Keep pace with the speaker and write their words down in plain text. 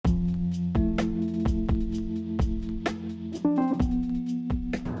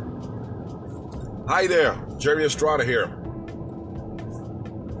Hi there, Jerry Estrada here.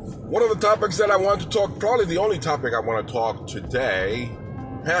 One of the topics that I want to talk, probably the only topic I want to talk today,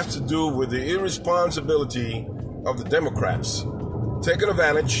 has to do with the irresponsibility of the Democrats taking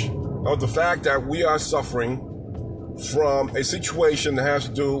advantage of the fact that we are suffering from a situation that has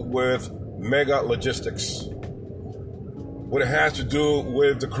to do with mega logistics. What it has to do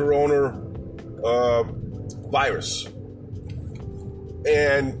with the corona virus.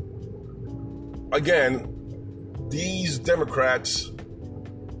 And again, these Democrats,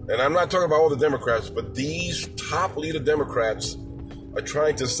 and I'm not talking about all the Democrats, but these top leader Democrats are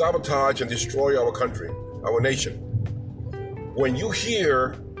trying to sabotage and destroy our country, our nation. When you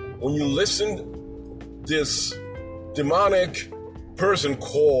listen this demonic person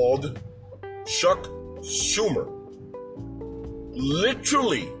called Chuck Schumer,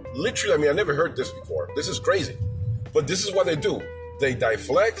 literally, I mean, I never heard this before. This is crazy. But this is what they do. They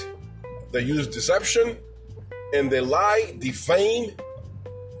deflect, they use deception, and they lie, defame,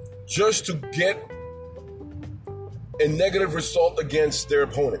 just to get a negative result against their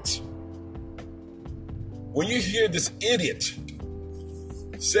opponents. When you hear this idiot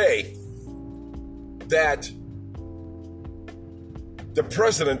say that the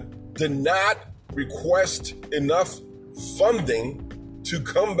president did not request enough funding to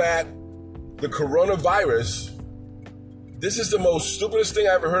combat the coronavirus, this is the most stupidest thing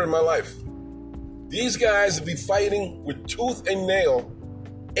I ever heard in my life. These guys will be fighting with tooth and nail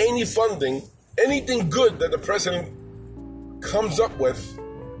any funding, anything good that the president comes up with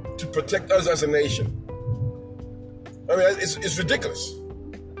to protect us as a nation. I mean, it's ridiculous.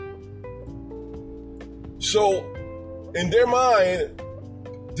 So, in their mind,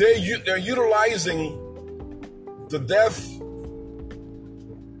 they're utilizing the death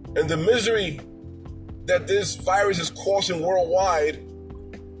and the misery that this virus is causing worldwide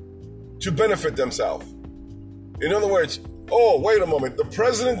to benefit themselves. In other words, oh, wait a moment, the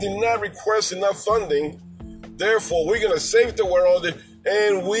president did not request enough funding, therefore we're going to save the world,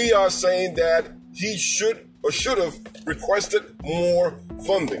 and we are saying that he should have requested more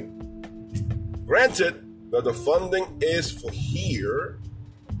funding. Granted that the funding is for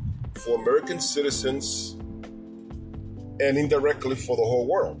American citizens, and indirectly for the whole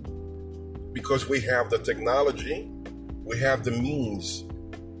world. Because we have the technology, we have the means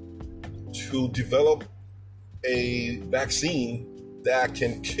to develop a vaccine that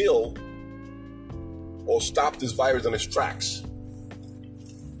can kill or stop this virus in its tracks.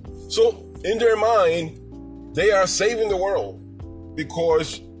 So, in their mind, they are saving the world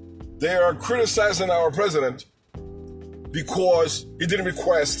because they are criticizing our president because he didn't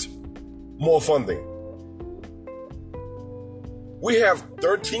request more funding. We have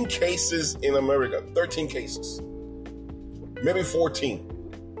 13 cases in America, 13 cases, maybe 14.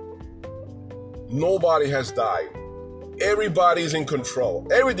 Nobody has died. Everybody is in control.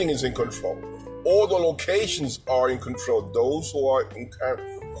 Everything is in control. All the locations are in control. Those who are in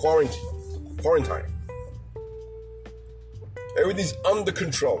quarantine. Everything's under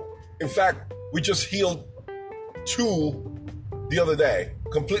control. In fact, we just healed 2 the other day,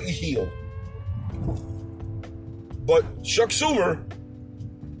 completely healed. But Chuck Schumer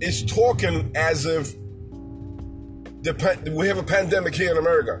is talking as if we have a pandemic here in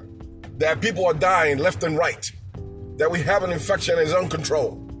America, that people are dying left and right, that we have an infection and it's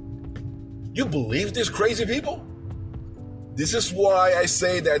uncontrolled. You believe these crazy people? This is why I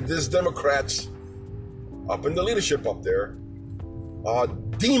say that these Democrats up in the leadership up there are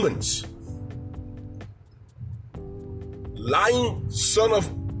demons. Lying son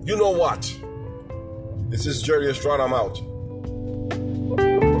of you know what. This is Jerry Estrada, I'm out.